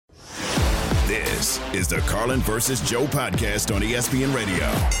This is the Carlin versus Joe podcast on ESPN Radio.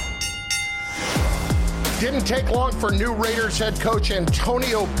 Didn't take long for new Raiders head coach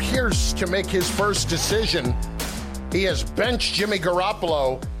Antonio Pierce to make his first decision. He has benched Jimmy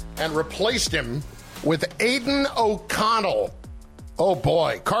Garoppolo and replaced him with Aiden O'Connell. Oh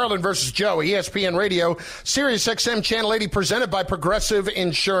boy. Carlin versus Joe, ESPN Radio, Sirius XM Channel 80, presented by Progressive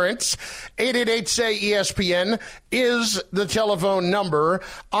Insurance. 888-SAY-ESPN is the telephone number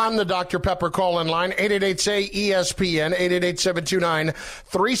on the Dr. Pepper call-in line. 888-SAY-ESPN,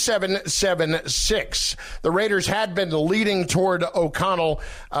 888-729-3776. The Raiders had been leading toward O'Connell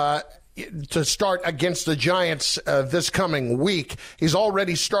to start against the Giants this coming week. He's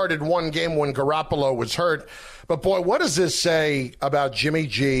already started one game when Garoppolo was hurt. But, boy, what does this say about Jimmy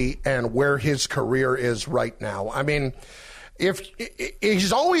G and where his career is right now? I mean, if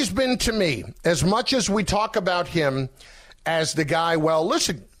he's always been, to me, as much as we talk about him as the guy, well,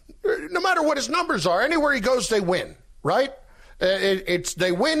 listen, no matter what his numbers are, anywhere he goes, they win, right?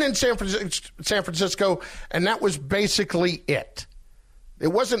 They win in San Francisco, and that was basically it. It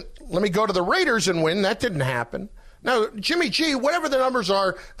wasn't, let me go to the Raiders and win. That didn't happen. Now, Jimmy G, whatever the numbers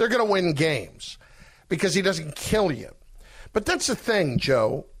are, they're going to win games because he doesn't kill you. But that's the thing,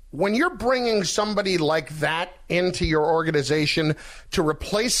 Joe. When you're bringing somebody like that into your organization to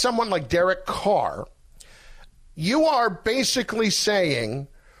replace someone like Derek Carr, you are basically saying,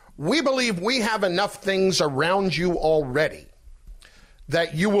 we believe we have enough things around you already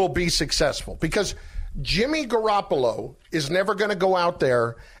that you will be successful. Because Jimmy Garoppolo is never going to go out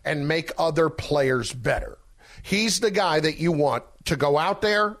there and make other players better. He's the guy that you want to go out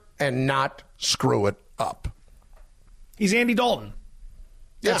there and not screw it up. He's Andy Dalton.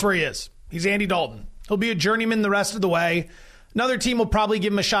 That's where he is. He's Andy Dalton. He'll be a journeyman the rest of the way. Another team will probably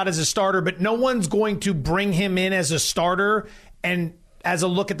give him a shot as a starter, but no one's going to bring him in as a starter and as a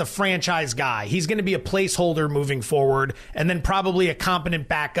look at the franchise guy. He's going to be a placeholder moving forward and then probably a competent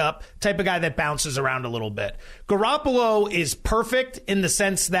backup type of guy that bounces around a little bit. Garoppolo is perfect in the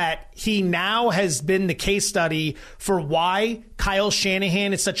sense that he now has been the case study for why Kyle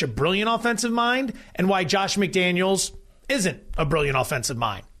Shanahan is such a brilliant offensive mind and why Josh McDaniels isn't a brilliant offensive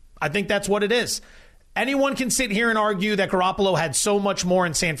mind. I think that's what it is. Anyone can sit here and argue that Garoppolo had so much more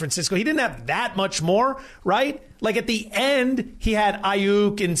in San Francisco. He didn't have that much more, right? Like at the end, he had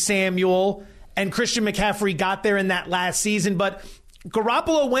Ayuk and Samuel, and Christian McCaffrey got there in that last season. But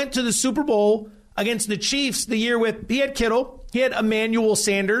Garoppolo went to the Super Bowl against the Chiefs the year with, he had Kittle, he had Emmanuel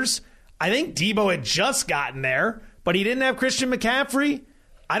Sanders. I think Debo had just gotten there, but he didn't have Christian McCaffrey.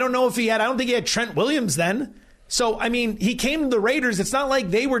 I don't think he had Trent Williams then. So, I mean, he came to the Raiders. It's not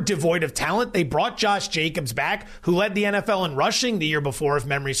like they were devoid of talent. They brought Josh Jacobs back, who led the NFL in rushing the year before, if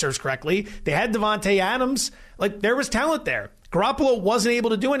memory serves correctly. They had Devontae Adams. Like, there was talent there. Garoppolo wasn't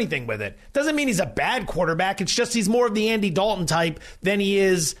able to do anything with it. Doesn't mean he's a bad quarterback. It's just he's more of the Andy Dalton type than he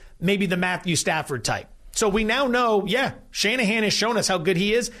is maybe the Matthew Stafford type. So we now know, Shanahan has shown us how good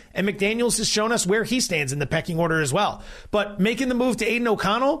he is, and McDaniels has shown us where he stands in the pecking order as well. But making the move to Aiden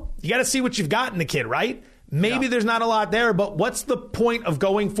O'Connell, you got to see what you've got in the kid, right? Maybe there's not a lot there, but what's the point of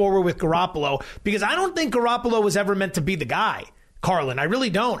going forward with Garoppolo? Because I don't think Garoppolo was ever meant to be the guy, Carlin. I really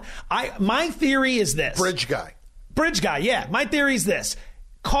don't. My theory is this. Bridge guy, yeah. My theory is this.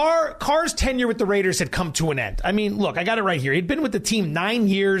 Carr's tenure with the Raiders had come to an end. I mean, look, I got it right here. He'd been with the team 9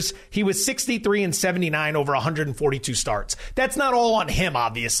 years. He was 63-79 over 142 starts. That's not all on him,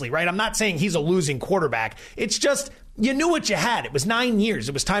 obviously, right? I'm not saying he's a losing quarterback. It's just you knew what you had. It was 9 years.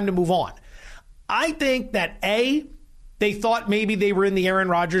 It was time to move on. I think that, they thought maybe they were in the Aaron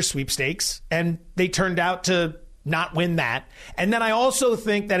Rodgers sweepstakes, and they turned out to not win that. And then I also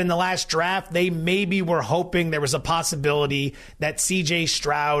think that in the last draft, they maybe were hoping there was a possibility that C.J.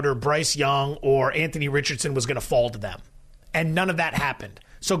 Stroud or Bryce Young or Anthony Richardson was going to fall to them. And none of that happened.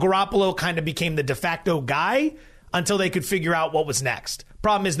 So Garoppolo kind of became the de facto guy until they could figure out what was next.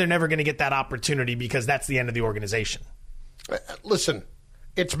 Problem is they're never going to get that opportunity because that's the end of the organization. Listen,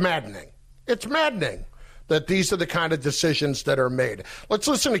 it's maddening. It's maddening that these are the kind of decisions that are made. Let's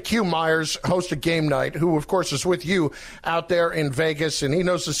listen to Q Myers, host of Game Night, who, of course, is with you out there in Vegas, and he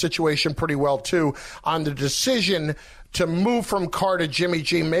knows the situation pretty well, too, on the decision to move from Carr to Jimmy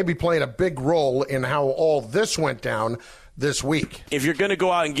G, maybe playing a big role in how all this went down this week. If you're going to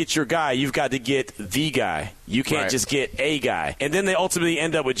go out and get your guy, you've got to get the guy. You can't just get a guy. And then they ultimately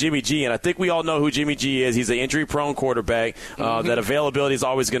end up with Jimmy G, and I think we all know who Jimmy G is. He's an injury-prone quarterback. That availability is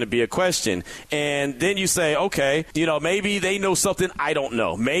always going to be a question. And then you say, okay, maybe they know something I don't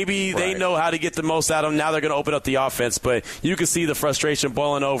know. Maybe they know how to get the most out of him. Now they're going to open up the offense. But you can see the frustration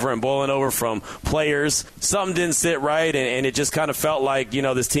boiling over from players. Something didn't sit right, and it just kind of felt like,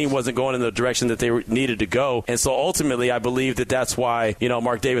 this team wasn't going in the direction that they needed to go. And so ultimately, I believe that's why,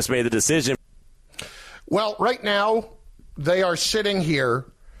 Mark Davis made the decision. Well, right now, they are sitting here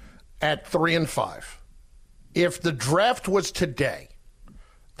at 3-5. If the draft was today,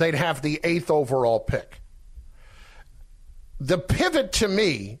 they'd have the 8th overall pick. The pivot to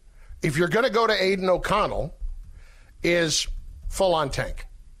me, if you're going to go to Aiden O'Connell, is full-on tank.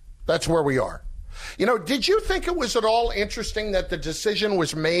 That's where we are. Did you think it was at all interesting that the decision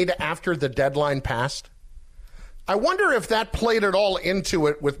was made after the deadline passed? I wonder if that played at all into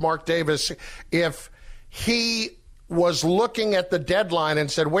it with Mark Davis, if he was looking at the deadline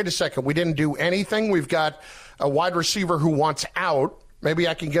and said, wait a second, we didn't do anything. We've got a wide receiver who wants out. Maybe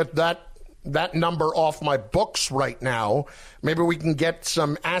I can get that number off my books right now. Maybe we can get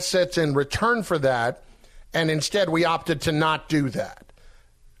some assets in return for that. And instead we opted to not do that.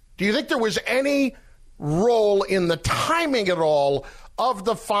 Do you think there was any role in the timing at all of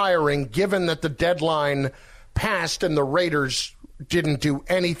the firing, given that the deadline passed and the Raiders didn't do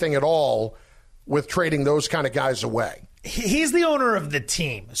anything at all with trading those kind of guys away? He's the owner of the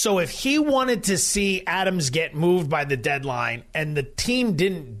team. So if he wanted to see Adams get moved by the deadline and the team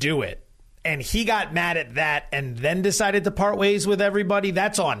didn't do it, and he got mad at that and then decided to part ways with everybody,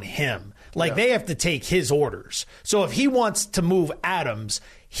 that's on him. They have to take his orders. So if he wants to move Adams,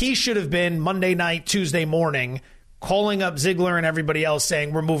 he should have been Monday night, Tuesday morning, calling up Ziegler and everybody else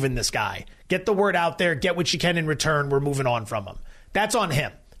saying, we're moving this guy. Get the word out there. Get what you can in return. We're moving on from him. That's on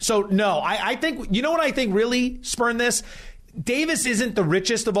him. So, no, I think, what I think really spurned this? Davis isn't the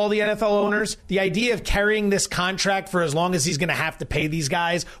richest of all the NFL owners. The idea of carrying this contract for as long as he's going to have to pay these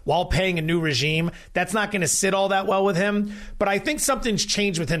guys while paying a new regime, that's not going to sit all that well with him. But I think something's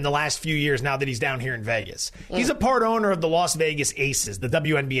changed with him the last few years now that he's down here in Vegas. He's a part owner of the Las Vegas Aces, the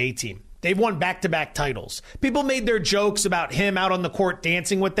WNBA team. They've won back-to-back titles. People made their jokes about him out on the court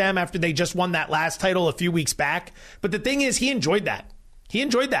dancing with them after they just won that last title a few weeks back. But the thing is, he enjoyed that.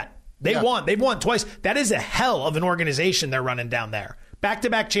 They won. They've won twice. That is a hell of an organization they're running down there.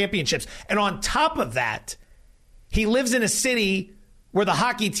 Back-to-back championships. And on top of that, he lives in a city where the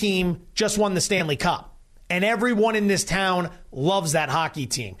hockey team just won the Stanley Cup. And everyone in this town loves that hockey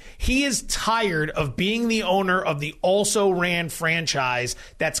team. He is tired of being the owner of the also-ran franchise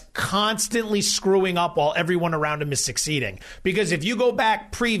that's constantly screwing up while everyone around him is succeeding. Because if you go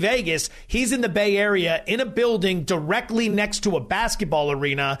back pre-Vegas, he's in the Bay Area in a building directly next to a basketball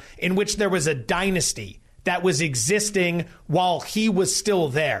arena in which there was a dynasty that was existing while he was still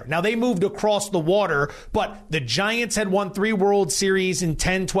there. Now, they moved across the water, but the Giants had won 3 World Series in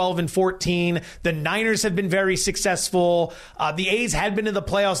 10, 12, and 14. The Niners have been very successful. The A's had been in the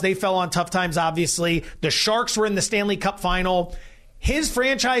playoffs. They fell on tough times, obviously. The Sharks were in the Stanley Cup final. His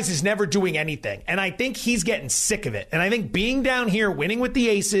franchise is never doing anything, and I think he's getting sick of it. And I think being down here, winning with the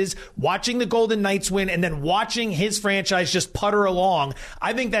Aces, watching the Golden Knights win, and then watching his franchise just putter along,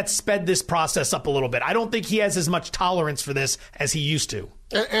 I think that sped this process up a little bit. I don't think he has as much tolerance for this as he used to.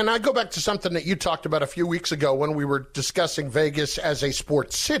 And I go back to something that you talked about a few weeks ago when we were discussing Vegas as a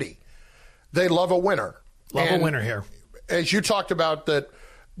sports city. They love a winner. Love a winner here. As you talked about, that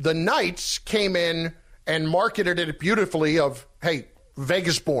the Knights came in and marketed it beautifully of, hey,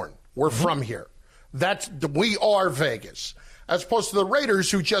 Vegas born. We're from here. We are Vegas. As opposed to the Raiders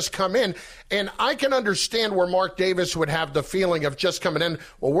who just come in. And I can understand where Mark Davis would have the feeling of just coming in,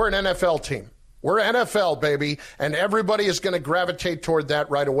 well, we're an NFL team. We're NFL, baby, and everybody is going to gravitate toward that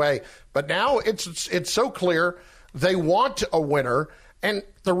right away. But now it's so clear they want a winner, and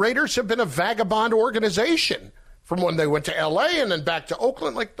the Raiders have been a vagabond organization from when they went to L.A. and then back to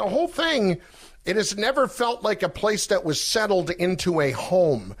Oakland. Like the whole thing, it has never felt like a place that was settled into a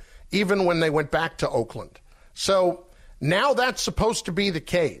home, even when they went back to Oakland. So now that's supposed to be the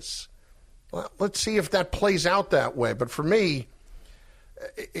case. Well, let's see if that plays out that way. But for me,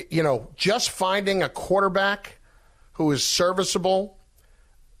 just finding a quarterback who is serviceable.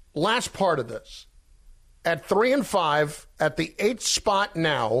 Last part of this. At 3-5, at the 8th spot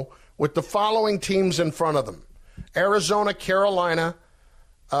now, with the following teams in front of them. Arizona, Carolina,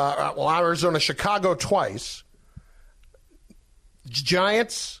 Arizona, Chicago twice.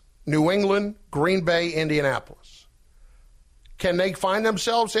 Giants, New England, Green Bay, Indianapolis. Can they find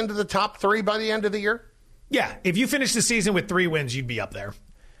themselves into the top 3 by the end of the year? Yeah, if you finish the season with 3 wins, you'd be up there.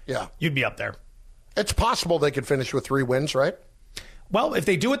 Yeah. You'd be up there. It's possible they could finish with 3 wins, right? Well, if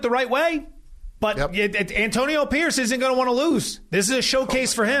they do it the right way. But Antonio Pierce isn't going to want to lose. This is a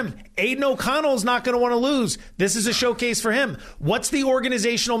showcase for him. Aiden O'Connell's not going to want to lose. This is a showcase for him. What's the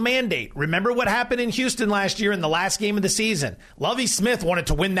organizational mandate? Remember what happened in Houston last year in the last game of the season? Lovie Smith wanted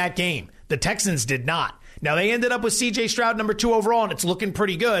to win that game. The Texans did not. Now, they ended up with C.J. Stroud number 2 overall, and it's looking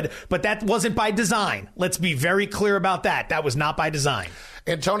pretty good, but that wasn't by design. Let's be very clear about that. That was not by design.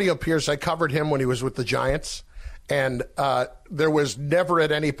 Antonio Pierce, I covered him when he was with the Giants. And there was never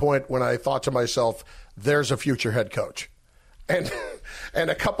at any point when I thought to myself, there's a future head coach. And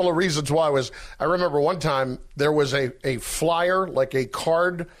a couple of reasons why was, I remember one time there was a flyer, like a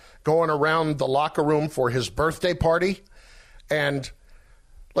card going around the locker room for his birthday party. And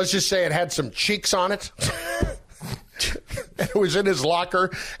let's just say it had some cheeks on it. It was in his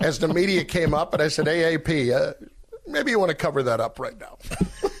locker as the media came up. And I said, AAP, maybe you want to cover that up right now.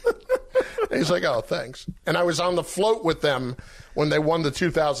 And he's like, oh, thanks. And I was on the float with them when they won the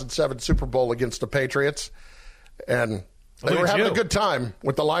 2007 Super Bowl against the Patriots. And they were having a good time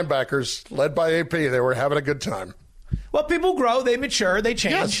with the linebackers, led by AP. They were having a good time. Well, people grow, they mature, they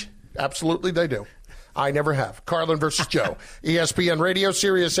change. Yes, absolutely they do. I never have. Carlin versus Joe. ESPN Radio,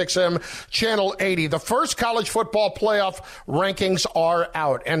 Sirius XM, Channel 80. The first college football playoff rankings are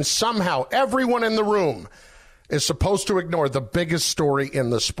out. And somehow everyone in the room is supposed to ignore the biggest story in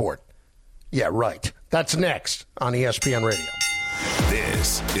the sport. Yeah, right. That's next on ESPN Radio.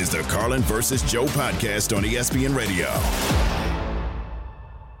 This is the Carlin versus Joe podcast on ESPN Radio.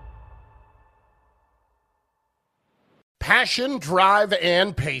 Passion, drive,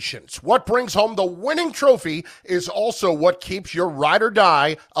 and patience. What brings home the winning trophy is also what keeps your ride or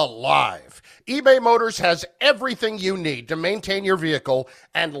die alive. eBay Motors has everything you need to maintain your vehicle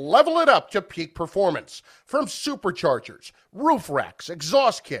and level it up to peak performance. From superchargers, roof racks,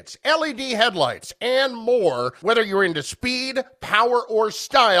 exhaust kits, LED headlights, and more. Whether you're into speed, power, or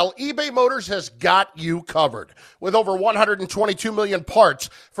style, eBay Motors has got you covered. With over 122 million parts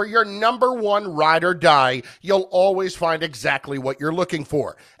for your number one ride or die, you'll always find exactly what you're looking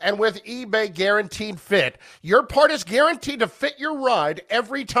for. And with eBay Guaranteed Fit, your part is guaranteed to fit your ride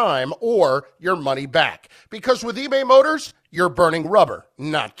every time or your money back. Because with eBay Motors, you're burning rubber,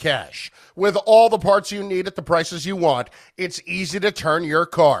 not cash. With all the parts you need at the prices you want, it's easy to turn your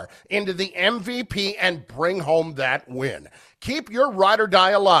car into the MVP and bring home that win. Keep your ride or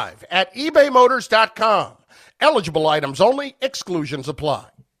die alive at ebaymotors.com. Eligible items only. Exclusions apply.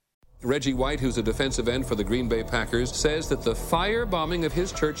 Reggie White, who's a defensive end for the Green Bay Packers, says that the firebombing of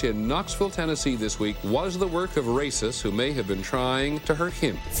his church in Knoxville, Tennessee this week was the work of racists who may have been trying to hurt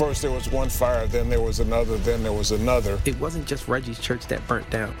him. First there was one fire, then there was another, then there was another. It wasn't just Reggie's church that burnt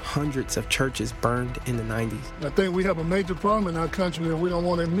down. Hundreds of churches burned in the 90s. I think we have a major problem in our country that we don't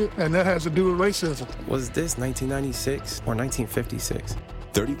want to admit, and that has to do with racism. Was this 1996 or 1956?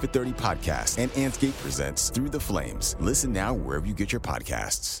 30 for 30 podcast and Anscape presents Through the Flames. Listen now wherever you get your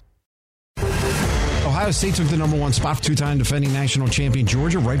podcasts. Ohio State took the number 1 spot for 2-time defending national champion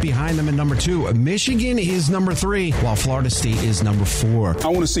Georgia. Right behind them at number 2. Michigan is number 3, while Florida State is number 4. I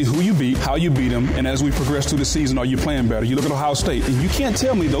want to see who you beat, how you beat them, and as we progress through the season, are you playing better? You look at Ohio State, and you can't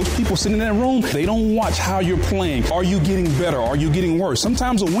tell me those people sitting in that room, they don't watch how you're playing. Are you getting better? Are you getting worse?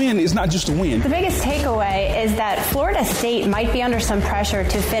 Sometimes a win is not just a win. The biggest takeaway is that Florida State might be under some pressure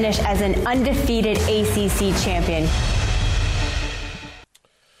to finish as an undefeated ACC champion.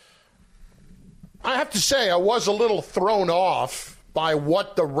 I have to say, I was a little thrown off by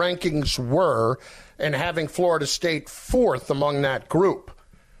what the rankings were and having Florida State 4th among that group.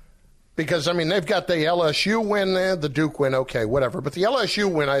 Because, I mean, they've got the LSU win there, the Duke win, okay, whatever. But the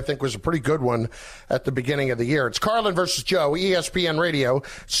LSU win, I think, was a pretty good one at the beginning of the year. It's Carlin versus Joe, ESPN Radio,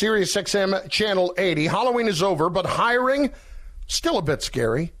 Sirius XM, Channel 80. Halloween is over, but hiring, still a bit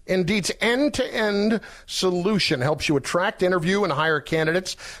scary. Indeed's end-to-end solution helps you attract, interview, and hire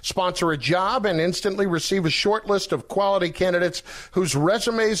candidates, sponsor a job, and instantly receive a short list of quality candidates whose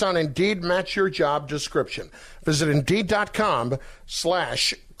resumes on Indeed match your job description. Visit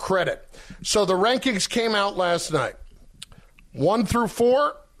Indeed.com/credit. So the rankings came out last night. 1 through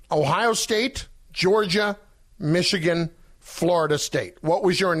 4, Ohio State, Georgia, Michigan, Florida State. What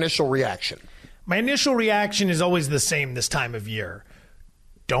was your initial reaction? My initial reaction is always the same this time of year.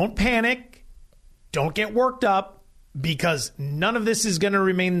 Don't panic. Don't get worked up, because none of this is going to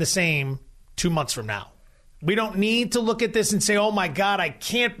remain the same 2 months from now. We don't need to look at this and say, oh, my God, I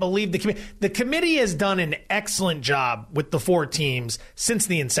can't believe the committee. The committee has done an excellent job with the 4 teams since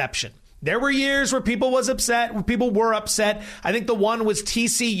the inception. There were years where people were upset. I think the one was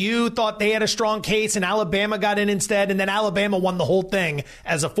TCU thought they had a strong case and Alabama got in instead, and then Alabama won the whole thing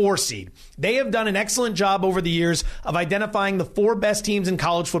as a 4 seed. They have done an excellent job over the years of identifying the 4 best teams in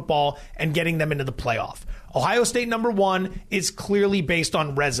college football and getting them into the playoff. Ohio State number 1 is clearly based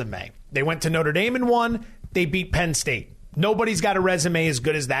on resume. They went to Notre Dame and won. They beat Penn State. Nobody's got a resume as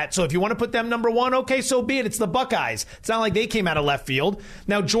good as that. So if you want to put them number 1, okay, so be it. It's the Buckeyes. It's not like they came out of left field.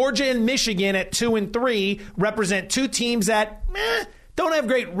 Now, Georgia and Michigan at 2 and 3 represent 2 teams that don't have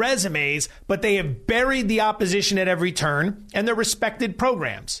great resumes, but they have buried the opposition at every turn, and they're respected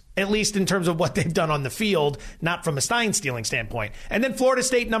programs, at least in terms of what they've done on the field, not from a Stein-stealing standpoint. And then Florida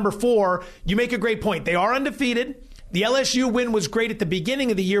State number 4, you make a great point. They are undefeated. The LSU win was great at the beginning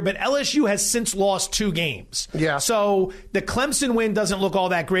of the year, but LSU has since lost 2 games. Yeah. So the Clemson win doesn't look all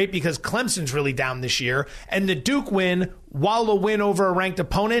that great because Clemson's really down this year. And the Duke win, while a win over a ranked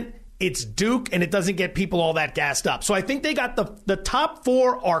opponent, it's Duke, and it doesn't get people all that gassed up. So I think they got the top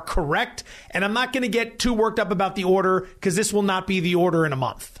 4 are correct, and I'm not going to get too worked up about the order because this will not be the order in a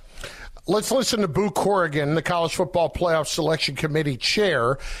month. Let's listen to Boo Corrigan, the College Football Playoff Selection Committee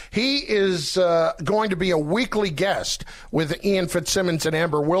chair. He is going to be a weekly guest with Ian Fitzsimmons and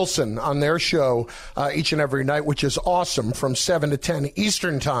Amber Wilson on their show each and every night, which is awesome, from 7 to 10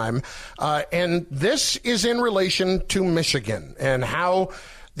 Eastern Time. And this is in relation to Michigan and how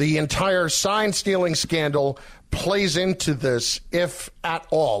the entire sign-stealing scandal plays into this, if at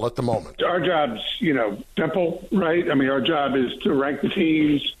all, at the moment. Our job's, simple, right? I mean, our job is to rank the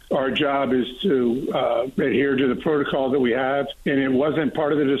teams. Our job is to adhere to the protocol that we have, and it wasn't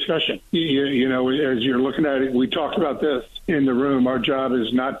part of the discussion. As you're looking at it, we talked about this in the room. Our job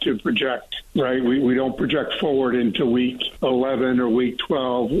is not to project, right? We don't project forward into week 11 or week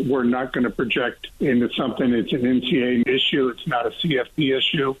 12. We're not going to project into something. It's an NCAA issue. It's not a CFP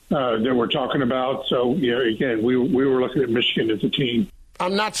issue that we're talking about. So, again, we were looking at Michigan as a team.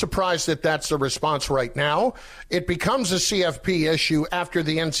 I'm not surprised that that's the response right now. It becomes a CFP issue after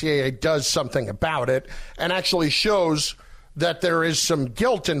the NCAA does something about it and actually shows that there is some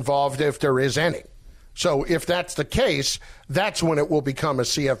guilt involved, if there is any. So if that's the case, that's when it will become a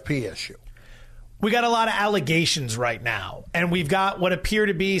CFP issue. We got a lot of allegations right now, and we've got what appear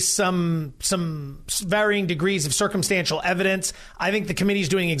to be some varying degrees of circumstantial evidence. I think the committee's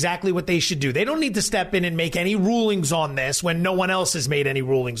doing exactly what they should do. They don't need to step in and make any rulings on this when no one else has made any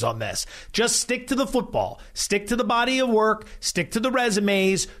rulings on this. Just stick to the football, stick to the body of work, stick to the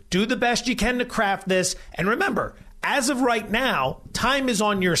resumes, do the best you can to craft this. And remember, as of right now, time is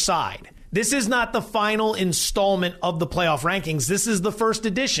on your side. This is not the final installment of the playoff rankings. This is the first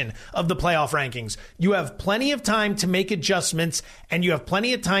edition of the playoff rankings. You have plenty of time to make adjustments, and you have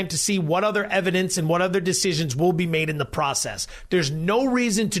plenty of time to see what other evidence and what other decisions will be made in the process. There's no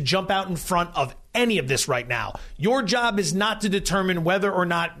reason to jump out in front of any of this right now. Your job is not to determine whether or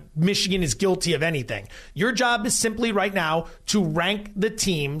not Michigan is guilty of anything. Your job is simply right now to rank the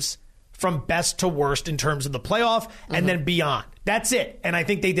teams from best to worst in terms of the playoff and then beyond. That's it. And I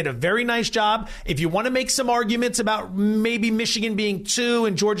think they did a very nice job. If you want to make some arguments about maybe Michigan being 2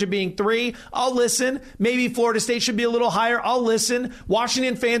 and Georgia being 3, I'll listen. Maybe Florida State should be a little higher. I'll listen.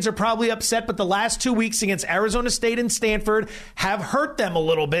 Washington fans are probably upset, but the last 2 weeks against Arizona State and Stanford have hurt them a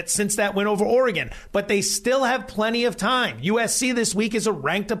little bit since that win over Oregon. But they still have plenty of time. USC this week is a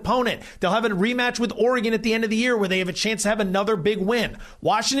ranked opponent. They'll have a rematch with Oregon at the end of the year where they have a chance to have another big win.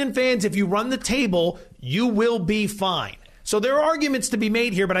 Washington fans, if you run the table, you will be fine. So there are arguments to be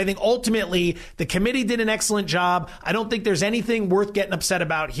made here, but I think ultimately the committee did an excellent job. I don't think there's anything worth getting upset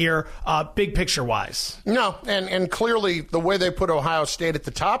about here, big picture-wise. No, and clearly the way they put Ohio State at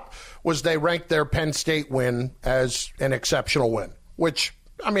the top was they ranked their Penn State win as an exceptional win, which,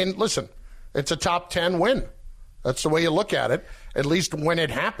 I mean, listen, it's a top 10 win. That's the way you look at it, at least when it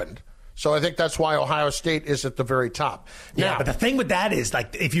happened. So I think that's why Ohio State is at the very top. Yeah, but the thing with that is,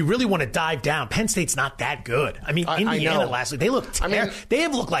 like, if you really want to dive down, Penn State's not that good. I mean, Indiana last week, they look they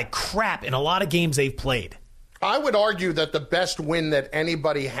have looked like crap in a lot of games they've played. I would argue that the best win that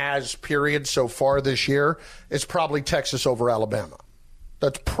anybody has, period, so far this year is probably Texas over Alabama.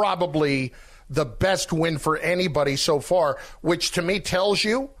 That's probably the best win for anybody so far, which to me tells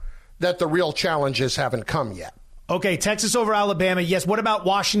you that the real challenges haven't come yet. Okay, Texas over Alabama, yes. What about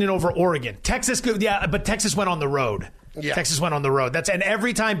Washington over Oregon? Texas, yeah, but Texas went on the road. Yeah. Texas went on the road. And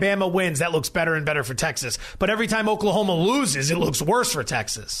every time Bama wins, that looks better and better for Texas. But every time Oklahoma loses, it looks worse for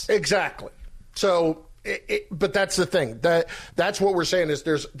Texas. Exactly. So, but that's the thing. That's what we're saying is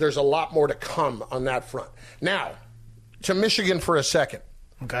there's a lot more to come on that front. Now, to Michigan for a second.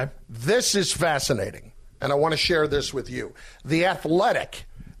 Okay. This is fascinating, and I want to share this with you. The Athletic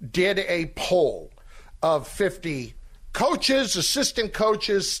did a poll of 50 coaches, assistant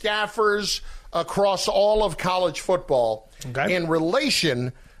coaches, staffers across all of college football in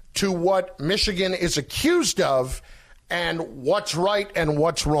relation to what Michigan is accused of and what's right and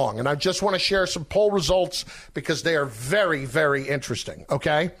what's wrong. And I just want to share some poll results because they are very, very interesting,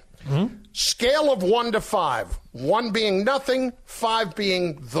 okay? Mm-hmm. Scale of 1 to 5, 1 being nothing, 5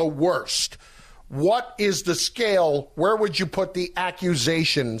 being the worst. What is the scale? Where would you put the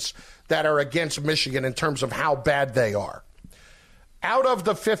accusations that are against Michigan in terms of how bad they are? Out of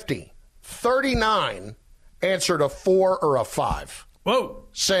the 50, 39 answered a 4 or a 5. Whoa.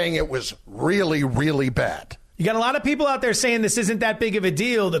 Saying it was really, really bad. You got a lot of people out there saying this isn't that big of a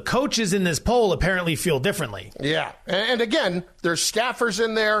deal. The coaches in this poll apparently feel differently. Yeah. And again, there's staffers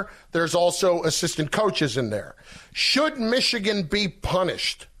in there. There's also assistant coaches in there. Should Michigan be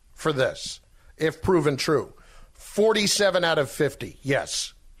punished for this, if proven true? 47 out of 50,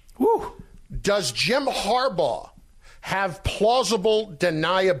 yes. Woo. Does Jim Harbaugh have plausible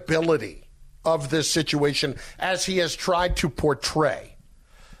deniability of this situation as he has tried to portray?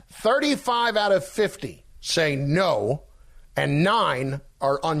 35 out of 50 say no, and 9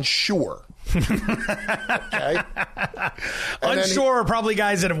 are unsure. Okay? Unsure are probably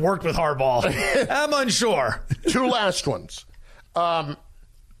guys that have worked with Harbaugh. I'm unsure. 2 last ones. How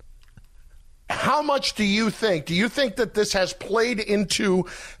much do you think that this has played into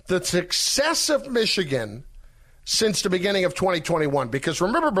the success of Michigan since the beginning of 2021? Because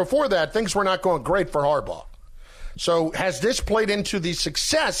remember, before that, things were not going great for Harbaugh. So has this played into the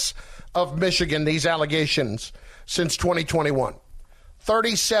success of Michigan, these allegations, since 2021?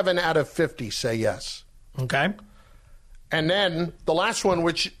 37 out of 50 say yes. Okay. And then the last one,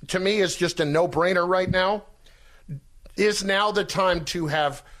 which to me is just a no-brainer right now, is now the time to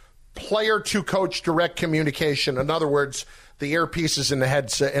have player-to-coach direct communication. In other words, the earpieces in the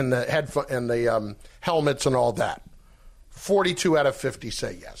headset, in the headphone, and the helmets and all that. 42 out of 50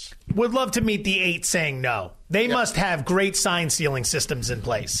 say yes. Would love to meet the 8 saying no. They must have great sign stealing systems in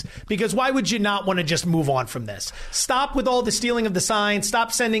place. Because why would you not want to just move on from this? Stop with all the stealing of the signs.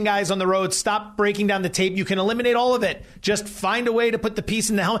 Stop sending guys on the road. Stop breaking down the tape. You can eliminate all of it. Just find a way to put the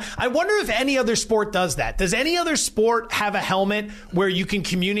piece in the helmet. I wonder if any other sport does that. Does any other sport have a helmet where you can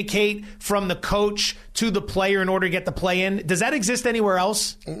communicate from the coach to the player in order to get the play in? Does that exist anywhere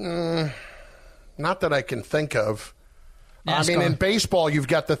else? Not that I can think of. I mean, in baseball, you've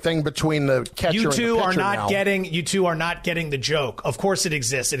got the thing between the catcher and the pitcher You two are not getting the joke. Of course it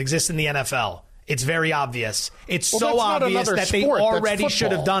exists. It exists in the NFL. It's very obvious. It's so obvious that they already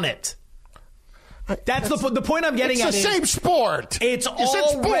should have done it. That's the point I'm getting at. It's the same sport. It's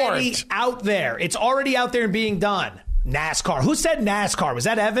already out there. It's already out there and being done. NASCAR. Who said NASCAR? Was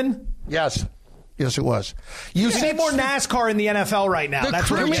that Evan? Yes. Yes, it was. You see more NASCAR in the NFL right now. That's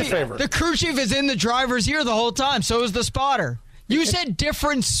what my favorite. The crew chief is in the driver's ear the whole time. So is the spotter. You said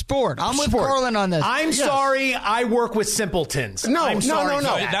different sport. I'm with Carlin on this. I'm sorry. I work with simpletons. No. I'm sorry.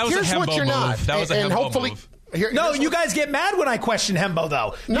 That was Here's a Hembo what you're move. not. That was a Hembo move. You guys get mad when I question Hembo,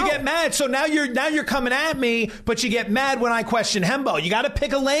 though. You get mad, so now you're coming at me, but you get mad when I question Hembo. You got to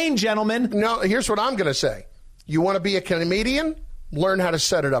pick a lane, gentlemen. No, here's what I'm going to say. You want to be a comedian? Learn how to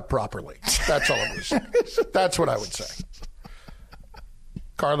set it up properly. That's all I'm going to say. That's what I would say.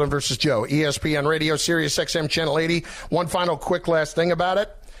 Carlin versus Joe, ESPN Radio, Sirius XM Channel 80. One final quick last thing about it.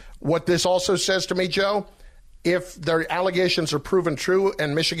 What this also says to me, Joe, if their allegations are proven true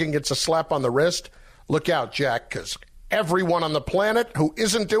and Michigan gets a slap on the wrist, look out, Jack, because everyone on the planet who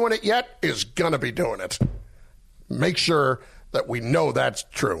isn't doing it yet is going to be doing it. Make sure that we know that's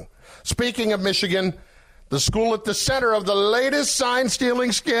true. Speaking of Michigan, the school at the center of the latest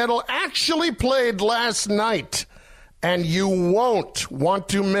sign-stealing scandal actually played last night, and you won't want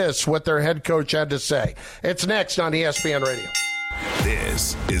to miss what their head coach had to say. It's next on ESPN Radio.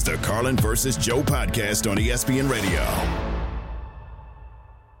 This is the Carlin versus Joe podcast on ESPN Radio.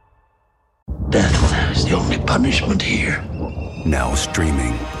 Death is the only punishment here. Now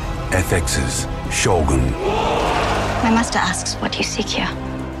streaming, FX's Shogun. My master asks what you seek here.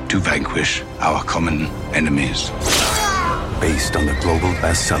 To vanquish our common enemies. Based on the global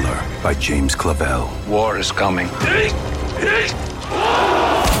bestseller by James Clavell. War is coming. The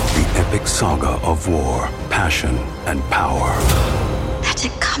epic saga of war, passion, and power. Let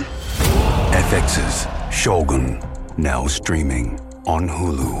it come. FX's Shogun. Now streaming on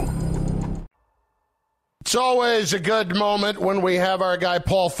Hulu. It's always a good moment when we have our guy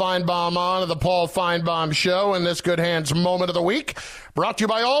Paul Feinbaum on the Paul Feinbaum Show, and this Good Hands moment of the week brought to you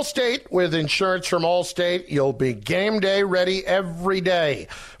by Allstate. With insurance from Allstate, you'll be game day ready every day.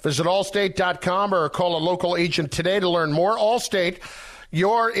 Visit allstate.com or call a local agent today to learn more. Allstate,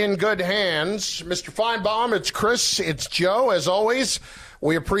 You're in good hands. Mr. Feinbaum, it's Chris, it's Joe. As always,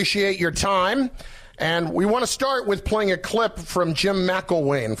 we appreciate your time. And we want to start with playing a clip from Jim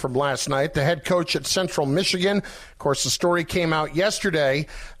McElwain from last night, the head coach at Central Michigan. Of course, the story came out yesterday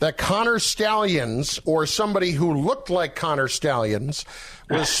that Connor Stalions, or somebody who looked like Connor Stalions,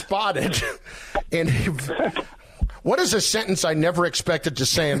 was spotted in... What is a sentence I never expected to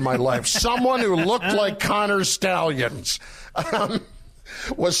say in my life? Someone who looked like Connor Stalions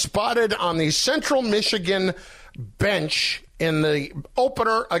was spotted on the Central Michigan bench in the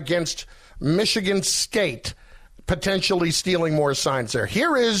opener against Michigan State, potentially stealing more signs there.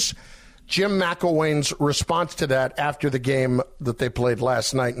 Here is Jim McElwain's response to that after the game that they played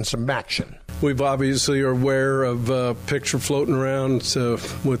last night in some action. We've obviously are aware of a picture floating around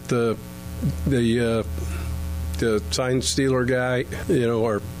with the sign stealer guy.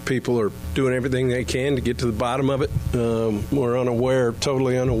 Our people are doing everything they can to get to the bottom of it. We're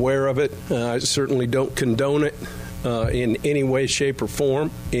totally unaware of it. I certainly don't condone it in any way, shape, or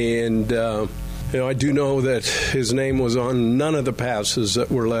form. And, I do know that his name was on none of the passes that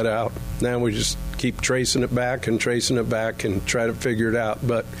were let out. Now we just keep tracing it back and try to figure it out.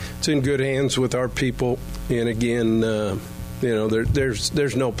 But it's in good hands with our people. And again,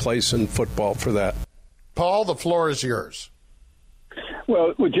 there's no place in football for that. Paul, the floor is yours.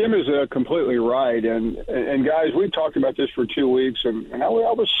 Well, Jim is completely right. And guys, we've talked about this for 2 weeks, and I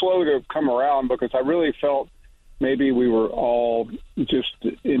was slow to come around because I really felt maybe we were all just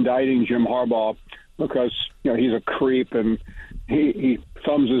indicting Jim Harbaugh because, he's a creep and he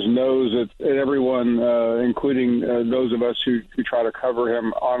thumbs his nose at everyone, including those of us who try to cover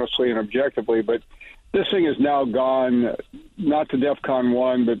him honestly and objectively. But this thing has now gone not to DEFCON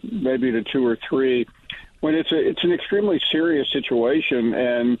 1, but maybe to 2 or 3, when it's an extremely serious situation,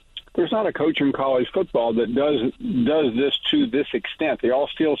 and there's not a coach in college football that does this to this extent. They all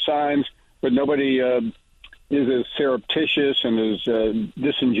steal signs, but nobody is as surreptitious and as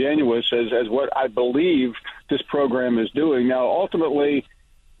disingenuous as what I believe this program is doing. Now, ultimately,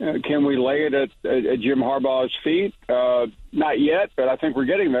 can we lay it at Jim Harbaugh's feet? Not yet, but I think we're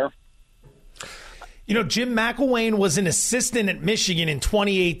getting there. Jim McElwain was an assistant at Michigan in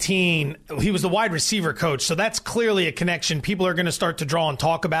 2018. He was the wide receiver coach, so that's clearly a connection people are going to start to draw and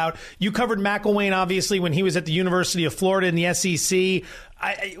talk about. You covered McElwain, obviously, when he was at the University of Florida in the SEC.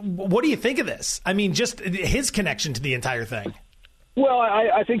 What do you think of this? I mean, just his connection to the entire thing. Well,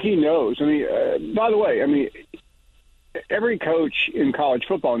 I think he knows. By the way, every coach in college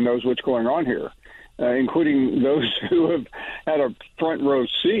football knows what's going on here, including those who have had a front row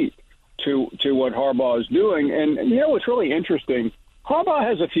seat to what Harbaugh is doing. And what's really interesting, Harbaugh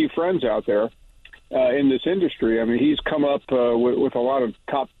has a few friends out there in this industry. He's come up with a lot of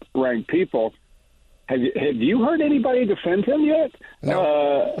top-ranked people. Have you heard anybody defend him yet?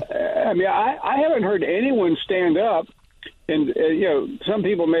 No. I haven't heard anyone stand up. And, some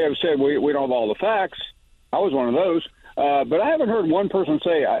people may have said, we don't have all the facts. I was one of those. But I haven't heard one person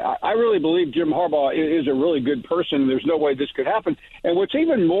say, I really believe Jim Harbaugh is a really good person. There's no way this could happen. And what's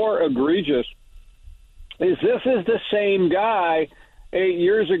even more egregious is this is the same guy 8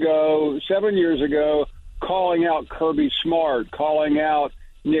 years ago, 7 years ago, calling out Kirby Smart, calling out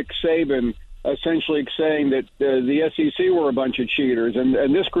Nick Saban, essentially saying that the SEC were a bunch of cheaters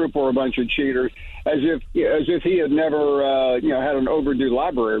and this group were a bunch of cheaters, as if he had never had an overdue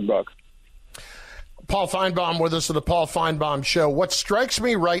library book. Paul Feinbaum with us at the Paul Feinbaum Show. What strikes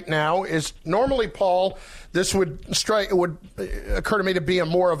me right now is normally, Paul, this would occur to me to be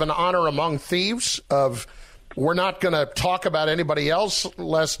more of an honor among thieves of we're not going to talk about anybody else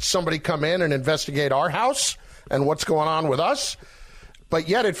lest somebody come in and investigate our house and what's going on with us. But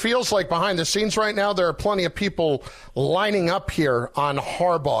yet it feels like behind the scenes right now there are plenty of people lining up here on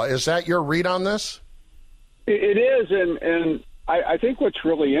Harbaugh. Is that your read on this? It is, and I think what's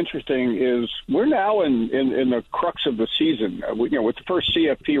really interesting is we're now in the crux of the season. With the first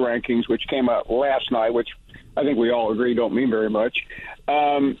CFP rankings, which came out last night, which I think we all agree don't mean very much.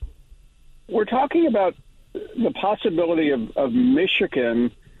 We're talking about the possibility of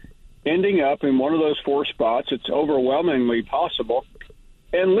Michigan ending up in one of those 4 spots. It's overwhelmingly possible.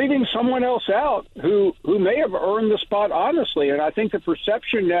 And leaving someone else out who may have earned the spot honestly. And I think the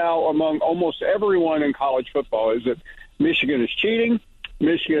perception now among almost everyone in college football is that Michigan is cheating.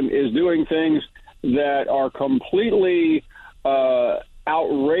 Michigan is doing things that are completely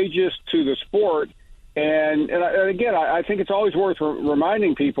outrageous to the sport. And again, I think it's always worth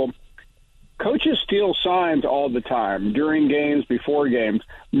reminding people, coaches steal signs all the time, during games, before games.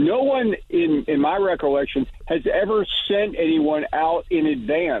 No one, in my recollection, has ever sent anyone out in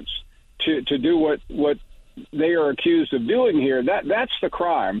advance to do what they are accused of doing here, that's the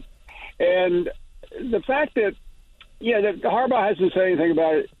crime. And the fact that, that Harbaugh hasn't said anything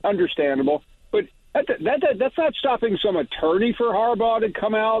about it, understandable. But that's not stopping some attorney for Harbaugh to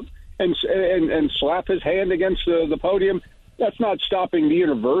come out and slap his hand against the podium. That's not stopping the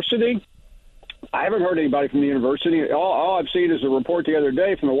university. I haven't heard anybody from the university. All I've seen is a report the other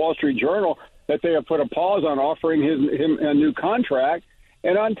day from the Wall Street Journal that they have put a pause on offering him a new contract.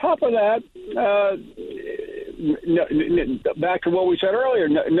 And on top of that, back to what we said earlier,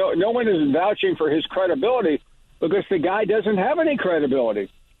 no one is vouching for his credibility because the guy doesn't have any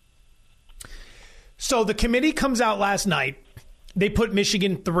credibility. So the committee comes out last night. They put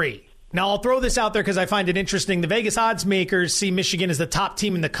Michigan 3. Now, I'll throw this out there because I find it interesting. The Vegas odds makers see Michigan as the top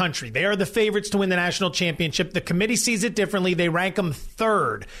team in the country. They are the favorites to win the national championship. The committee sees it differently. They rank them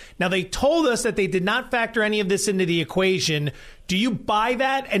 3rd. Now, they told us that they did not factor any of this into the equation. Do you buy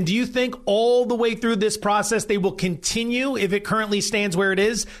that? And do you think all the way through this process they will continue, if it currently stands where it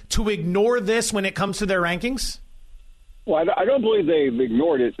is, to ignore this when it comes to their rankings? Well, I don't believe they've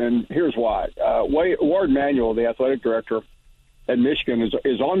ignored it, and here's why. Ward Manuel, the athletic director at Michigan,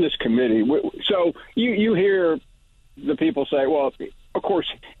 is on this committee. So you hear the people say, well, of course,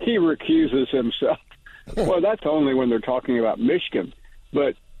 he recuses himself. Well, that's only when they're talking about Michigan.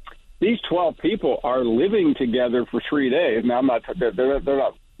 But these 12 people are living together for 3 days. Now,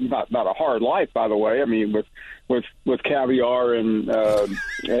 they're not a hard life, by the way. I mean, with caviar and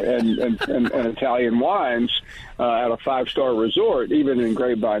Italian wines at a 5-star resort, even in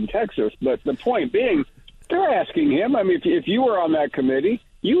Grapevine, Texas. But the point being, they're asking him. I mean, if you were on that committee,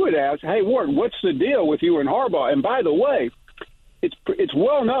 you would ask, "Hey, Ward, what's the deal with you and Harbaugh?" And by the way, it's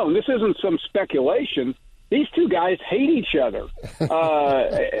well known. This isn't some speculation. These two guys hate each other,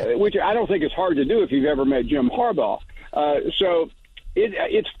 which I don't think is hard to do if you've ever met Jim Harbaugh. So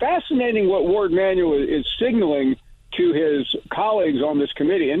it's fascinating what Ward Manuel is signaling to his colleagues on this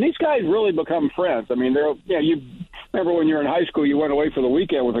committee. And these guys really become friends. I mean, you remember when you were in high school, you went away for the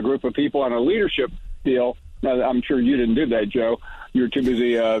weekend with a group of people on a leadership deal. Now, I'm sure you didn't do that, Joe. You were too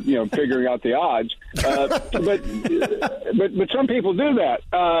busy, figuring out the odds. But some people do that.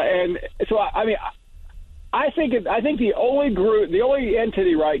 And so, I mean, I think the only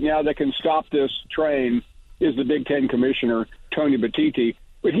entity right now that can stop this train is the Big Ten commissioner, Tony Batiti.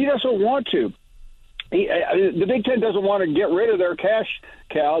 But he doesn't want to. The Big Ten doesn't want to get rid of their cash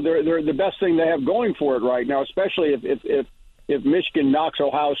cow. They're the best thing they have going for it right now, especially if Michigan knocks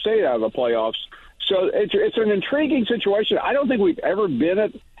Ohio State out of the playoffs. So it's an intriguing situation. I don't think we've ever been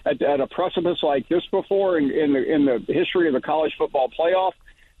at a precipice like this before in the history of the college football playoff.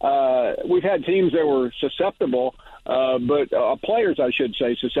 We've had teams that were susceptible, but players, I should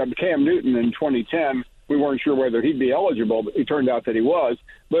say, susceptible. Cam Newton in 2010, we weren't sure whether he'd be eligible, but it turned out that he was.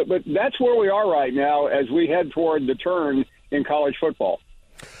 But that's where we are right now as we head toward the turn in college football.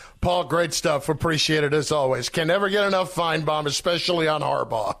 Paul, great stuff. Appreciate it as always. Can never get enough Feinbaum, especially on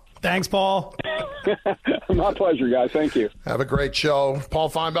Harbaugh. Thanks, Paul. My pleasure, guys. Thank you. Have a great show. Paul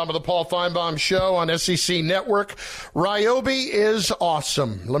Feinbaum of the Paul Feinbaum Show on SEC Network. Ryobi is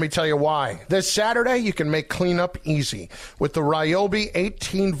awesome. Let me tell you why. This Saturday, you can make cleanup easy with the Ryobi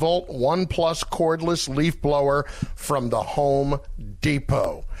 18-volt 1+ cordless leaf blower from the Home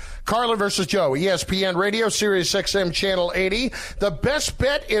Depot. Carlin versus Joe, ESPN Radio, Sirius XM Channel 80. The best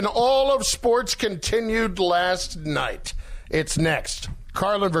bet in all of sports continued last night. It's next.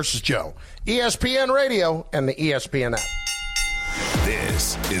 Carlin versus Joe, ESPN Radio, and the ESPN app.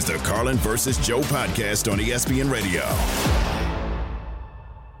 This is the Carlin versus Joe podcast on ESPN Radio.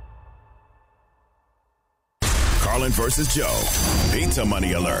 Carlin versus Joe, pizza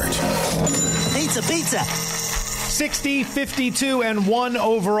money alert. Pizza. 60, 52, and 1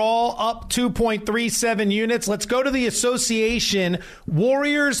 overall, up 2.37 units. Let's go to the association.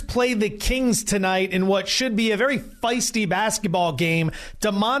 Warriors play the Kings tonight in what should be a very feisty basketball game.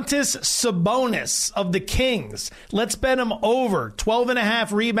 Domantas Sabonis of the Kings. Let's bet him over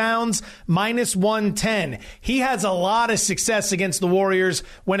 12.5 rebounds, -110. He has a lot of success against the Warriors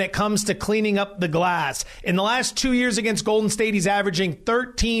when it comes to cleaning up the glass. In the last 2 years against Golden State, he's averaging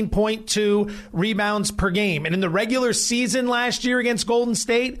 13.2 rebounds per game. And in the regular season last year against Golden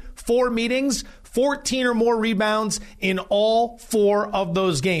State, 4 meetings, 14 or more rebounds in all 4 of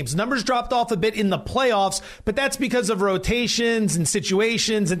those games. Numbers dropped off a bit in the playoffs, but that's because of rotations and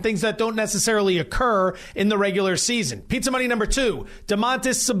situations and things that don't necessarily occur in the regular season. Pizza money number 2,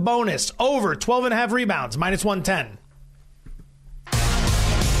 Domantas Sabonis, over 12.5 rebounds, -110.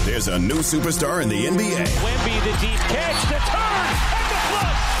 There's a new superstar in the NBA. Wemby, the deep catch, the turn, and the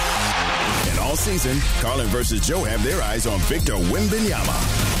flush. And all season, Carlin versus Joe have their eyes on Victor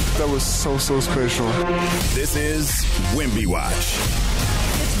Wembanyama. that was so special. This is Wemby Watch.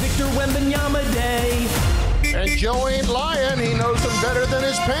 It's Victor Wembanyama Day. And Joe ain't lying. He knows them better than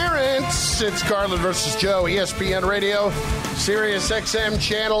his parents. It's Carlin versus Joe, ESPN Radio, Sirius XM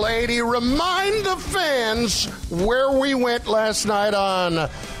Channel 80. Remind the fans where we went last night on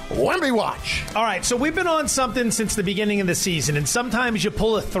Wemby Watch. All right, so we've been on something since the beginning of the season, and sometimes you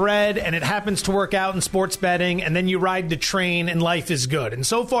pull a thread and it happens to work out in sports betting, and then you ride the train and life is good. And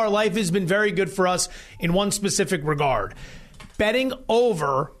so far, life has been very good for us in one specific regard. Betting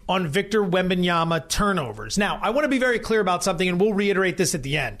over on Victor Wembanyama turnovers. Now, I want to be very clear about something, and we'll reiterate this at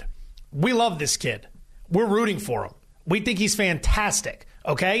the end. We love this kid. We're rooting for him. We think he's fantastic,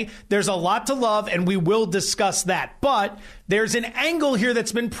 okay? There's a lot to love, and we will discuss that. But there's an angle here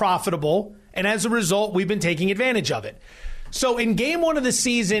that's been profitable, and as a result, we've been taking advantage of it. So in game one of the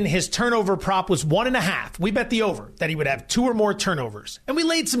season, his turnover prop was 1.5. We bet the over, that he would have 2 or more turnovers. And we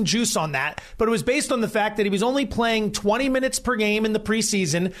laid some juice on that, but it was based on the fact that he was only playing 20 minutes per game in the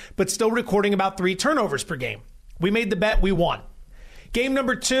preseason, but still recording about 3 turnovers per game. We made the bet, we won. Game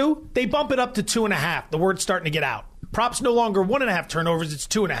number 2, they bump it up to 2.5. The word's starting to get out. Prop's no longer 1.5 turnovers, it's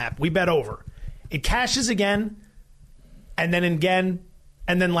 2.5. We bet over. It cashes again, and then again,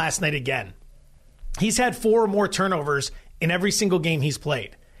 and then last night again. He's had 4 or more turnovers in every single game he's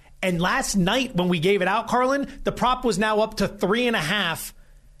played. And last night when we gave it out, Carlin, the prop was now up to 3.5,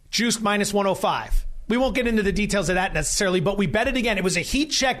 juiced minus 105. We won't get into the details of that necessarily, but we bet it again. It was a heat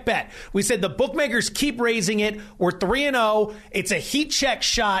check bet. We said the bookmakers keep raising it. We're 3-0. It's a heat check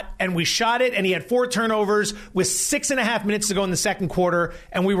shot, and we shot it, and he had 4 turnovers with 6.5 minutes to go in the second quarter,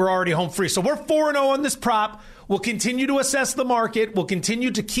 and we were already home free. So we're 4-0 on this prop. We'll continue to assess the market. We'll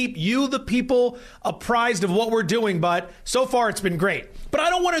continue to keep you, the people, apprised of what we're doing. But so far, it's been great. But I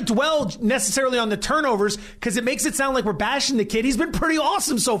don't want to dwell necessarily on the turnovers because it makes it sound like we're bashing the kid. He's been pretty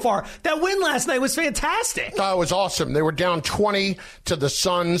awesome so far. That win last night was fantastic. Oh, it was awesome. They were down 20 to the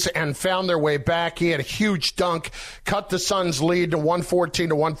Suns and found their way back. He had a huge dunk, cut the Suns' lead to 114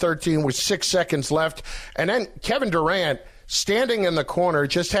 to 113 with 6 seconds left. And then Kevin Durant, standing in the corner,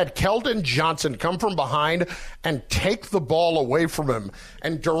 just had Keldon Johnson come from behind and take the ball away from him.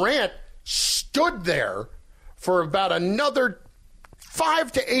 And Durant stood there for about another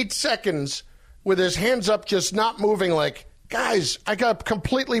 5 to 8 seconds with his hands up, just not moving, like, guys, I got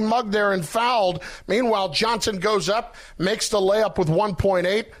completely mugged there and fouled. Meanwhile, Johnson goes up, makes the layup with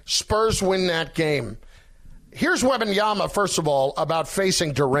 1.8. Spurs win that game. Here's Wembanyama, first of all, about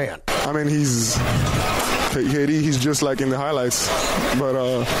facing Durant. I mean, he's just like in the highlights, but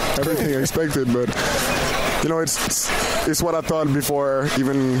everything expected. But you know, it's what I thought before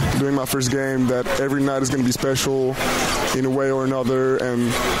even doing my first game, that every night is going to be special in a way or another. And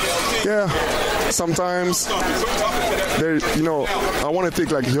yeah, sometimes I want to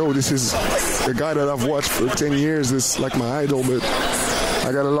think like, yo, this is a guy that I've watched for 10 years. This is like my idol, but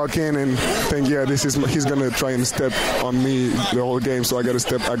I got to lock in and think, yeah, he's going to try and step on me the whole game. So I got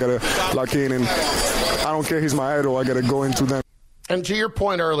to lock in, and I don't care, he's my idol. I got to go into them. And to your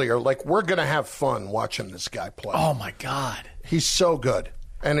point earlier, like, we're going to have fun watching this guy play. Oh my God. He's so good.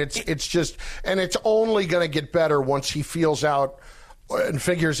 And it's only going to get better once he feels out and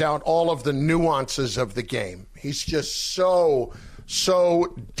figures out all of the nuances of the game. He's just so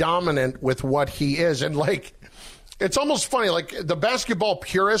dominant with what he is. And like, it's almost funny, like the basketball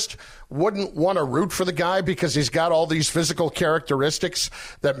purist wouldn't want to root for the guy because he's got all these physical characteristics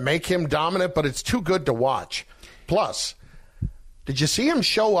that make him dominant, but it's too good to watch. Plus, did you see him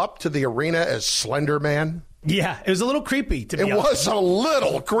show up to the arena as Slender Man? Yeah, it was a little creepy, to be honest. It was a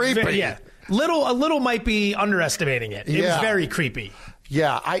little creepy. Yeah, a little might be underestimating it. It was very creepy.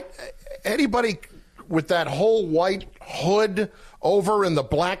 Yeah, anybody with that whole white hood over in the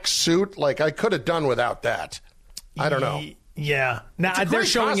black suit, like, I could have done without that. I don't know. Yeah. Now they're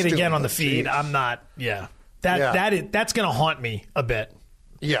showing it again on the feed. I'm not. Yeah. That's going to haunt me a bit.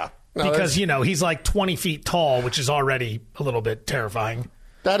 Yeah. No, because he's like 20 feet tall, which is already a little bit terrifying.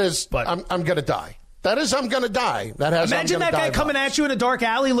 That is. But I'm going to die. That is. I'm going to die. That has. Imagine that guy coming at you in a dark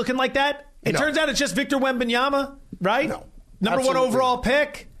alley looking like that. It turns out it's just Victor Wembanyama, right? No. Number 1 overall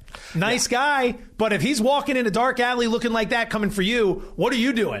pick. Nice guy. But if he's walking in a dark alley looking like that coming for you, what are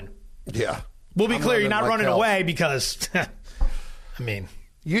you doing? Yeah. We'll be clear, you're not running away because, I mean.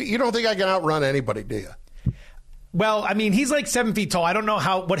 You don't think I can outrun anybody, do you? Well, I mean, he's like 7 feet tall. I don't know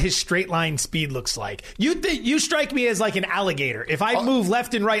what his straight line speed looks like. You strike me as like an alligator. If I move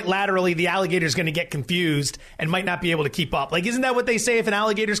left and right laterally, the alligator's going to get confused and might not be able to keep up. Like, isn't that what they say if an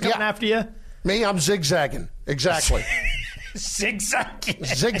alligator's coming after you? Me, I'm zigzagging. Exactly. Zigzagging.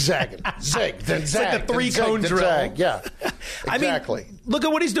 Zigzagging. Zig, then zag. It's like the 3-cone drill. Zag. Yeah. Exactly. I mean, look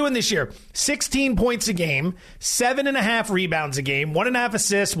at what he's doing this year. 16 points a game, 7.5 rebounds a game, 1.5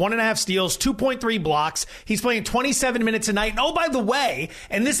 assists, 1.5 steals, 2.3 blocks. He's playing 27 minutes a night. And oh, by the way,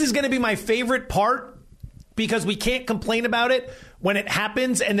 and this is going to be my favorite part because we can't complain about it when it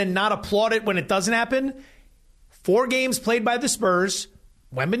happens and then not applaud it when it doesn't happen. 4 games played by the Spurs.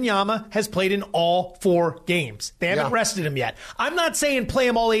 Wembanyama has played in all 4 games. They haven't rested him yet. I'm not saying play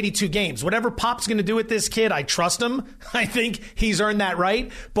him all 82 games. Whatever Pop's going to do with this kid, I trust him. I think he's earned that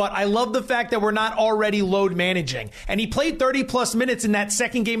right. But I love the fact that we're not already load managing. And he played 30-plus minutes in that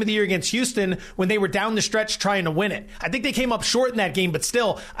second game of the year against Houston when they were down the stretch trying to win it. I think they came up short in that game, but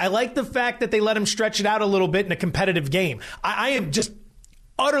still, I like the fact that they let him stretch it out a little bit in a competitive game. I am just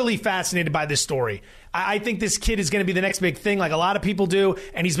utterly fascinated by this story. I think this kid is going to be the next big thing like a lot of people do,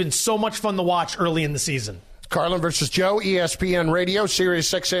 and he's been so much fun to watch early in the season. Carlin versus Joe, ESPN Radio,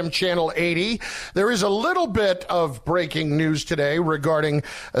 Sirius XM Channel 80. There is a little bit of breaking news today regarding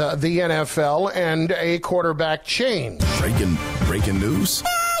the NFL and a quarterback change. Breaking news?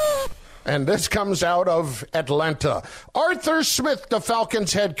 And this comes out of Atlanta. Arthur Smith, the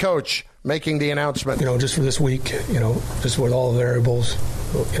Falcons head coach, making the announcement. Just for this week, just with all the variables,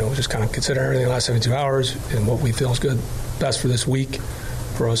 just kind of consider everything in the last 72 hours and what we feel is good, best for this week.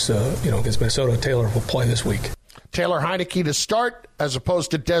 For us, against Minnesota, Taylor will play this week. Taylor Heineke to start as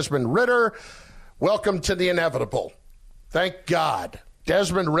opposed to Desmond Ridder. Welcome to the inevitable. Thank God.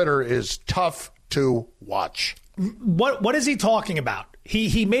 Desmond Ridder is tough to watch. What is he talking about?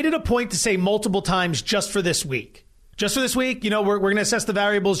 He made it a point to say multiple times just for this week. Just for this week, we're going to assess the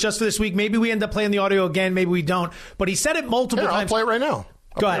variables just for this week. Maybe we end up playing the audio again. Maybe we don't. But he said it multiple times. I'll play it right now.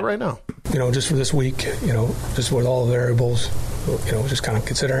 Go ahead. Right now. Just for this week, just with all the variables, just kind of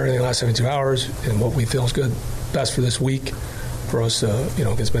consider everything in the last 72 hours and what we feel is good, best for this week. For us,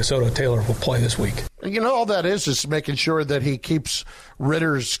 against Minnesota, Taylor will play this week. All that is making sure that he keeps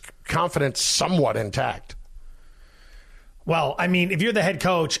Ridder's confidence somewhat intact. Well, I mean, if you're the head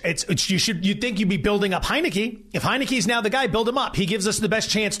coach, you'd think you'd be building up Heineke. If Heineke's now the guy, build him up. He gives us the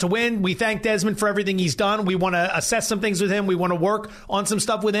best chance to win. We thank Desmond for everything he's done. We want to assess some things with him. We want to work on some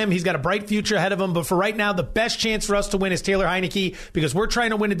stuff with him. He's got a bright future ahead of him. But for right now, the best chance for us to win is Taylor Heineke because we're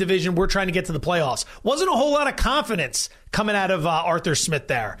trying to win a division. We're trying to get to the playoffs. Wasn't a whole lot of confidence coming out of Arthur Smith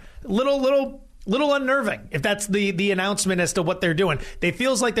there. Little unnerving, if that's the announcement as to what they're doing. It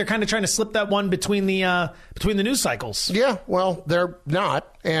feels like they're kind of trying to slip that one between the news cycles. Yeah, well, they're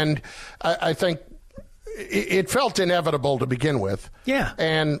not, and I think it felt inevitable to begin with. Yeah,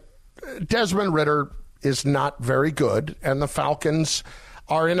 and Desmond Ridder is not very good, and the Falcons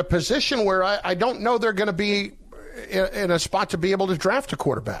are in a position where I don't know they're going to be in a spot to be able to draft a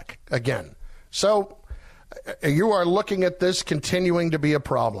quarterback again. So you are looking at this continuing to be a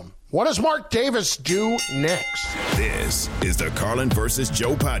problem. What does Mark Davis do next? This is the Carlin versus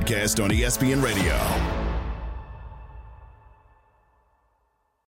Joe podcast on ESPN Radio.